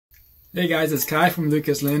Hey guys, it's Kai from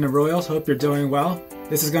Lucas Land of Royals. Hope you're doing well.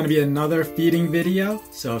 This is going to be another feeding video,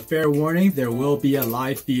 so fair warning, there will be a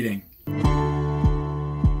live feeding.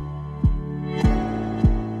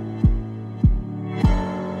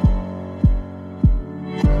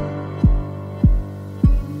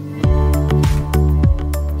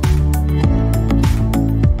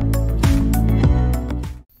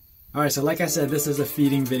 Alright, so like I said, this is a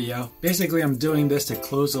feeding video. Basically, I'm doing this to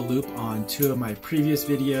close the loop on two of my previous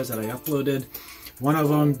videos that I uploaded. One of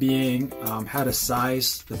them being how to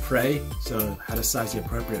size the prey, so how to size the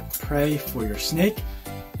appropriate prey for your snake.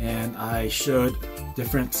 And I showed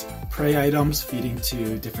different prey items feeding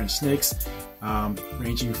to different snakes,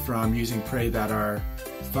 ranging from using prey that are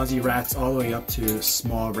fuzzy rats all the way up to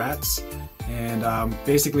small rats. And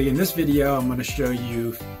basically in this video, I'm going to show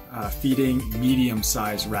you feeding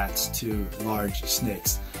medium-sized rats to large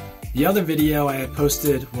snakes. The other video I had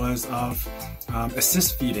posted was of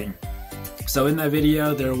assist feeding. So in that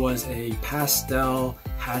video, there was a pastel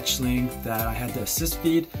hatchling that I had to assist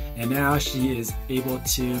feed, and now she is able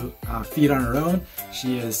to feed on her own.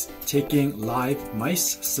 She is taking live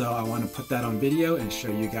mice, so I want to put that on video and show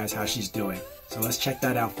you guys how she's doing. So let's check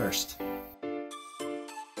that out first.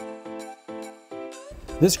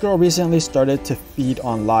 This girl recently started to feed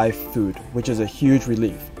on live food, which is a huge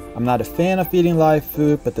relief. I'm not a fan of feeding live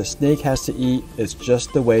food, but the snake has to eat. It's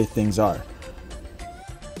just the way things are.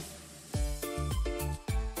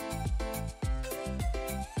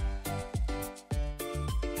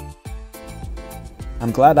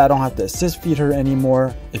 I'm glad I don't have to assist feed her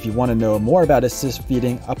anymore. If you want to know more about assist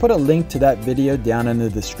feeding, I'll put a link to that video down in the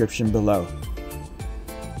description below.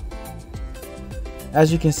 As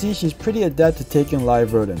you can see, she's pretty adept at taking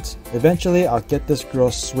live rodents. Eventually, I'll get this girl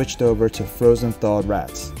switched over to frozen thawed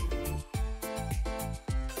rats.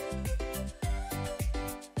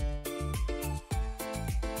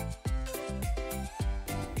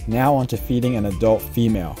 Now on to feeding an adult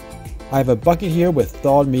female. I have a bucket here with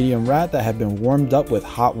thawed medium rat that have been warmed up with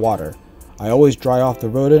hot water. I always dry off the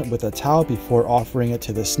rodent with a towel before offering it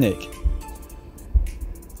to the snake.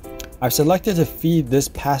 I've selected to feed this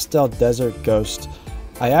pastel desert ghost.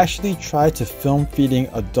 I actually tried to film feeding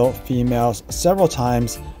adult females several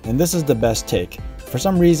times, and this is the best take. For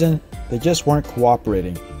some reason, they just weren't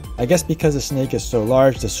cooperating. I guess because the snake is so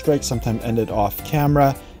large, the strike sometimes ended off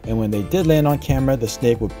camera, and when they did land on camera, the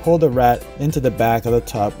snake would pull the rat into the back of the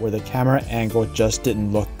tub where the camera angle just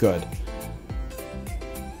didn't look good.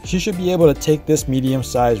 She should be able to take this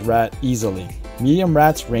medium-sized rat easily. Medium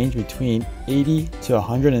rats range between 80 to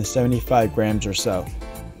 175 grams or so.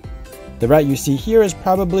 The rat you see here is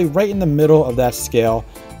probably right in the middle of that scale.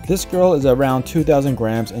 This girl is around 2,000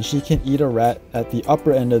 grams and she can eat a rat at the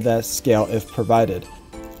upper end of that scale if provided.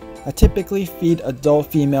 I typically feed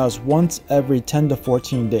adult females once every 10 to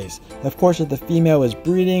 14 days. Of course, if the female is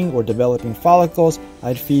breeding or developing follicles,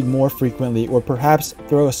 I'd feed more frequently or perhaps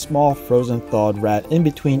throw a small frozen thawed rat in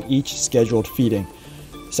between each scheduled feeding.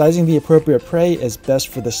 Sizing the appropriate prey is best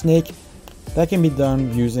for the snake. That can be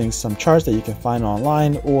done using some charts that you can find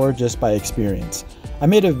online or just by experience. I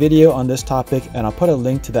made a video on this topic and I'll put a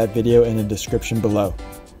link to that video in the description below.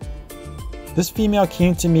 This female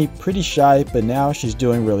came to me pretty shy, but now she's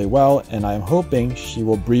doing really well and I'm hoping she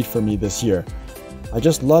will breed for me this year. I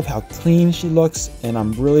just love how clean she looks and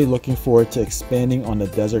I'm really looking forward to expanding on the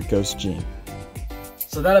desert ghost gene.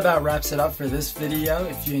 So that about wraps it up for this video.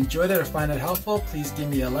 If you enjoyed it or find it helpful, please give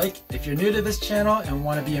me a like. If you're new to this channel and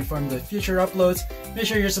want to be informed of future uploads, make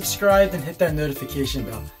sure you're subscribed and hit that notification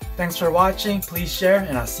bell. Thanks for watching, please share,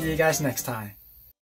 and I'll see you guys next time.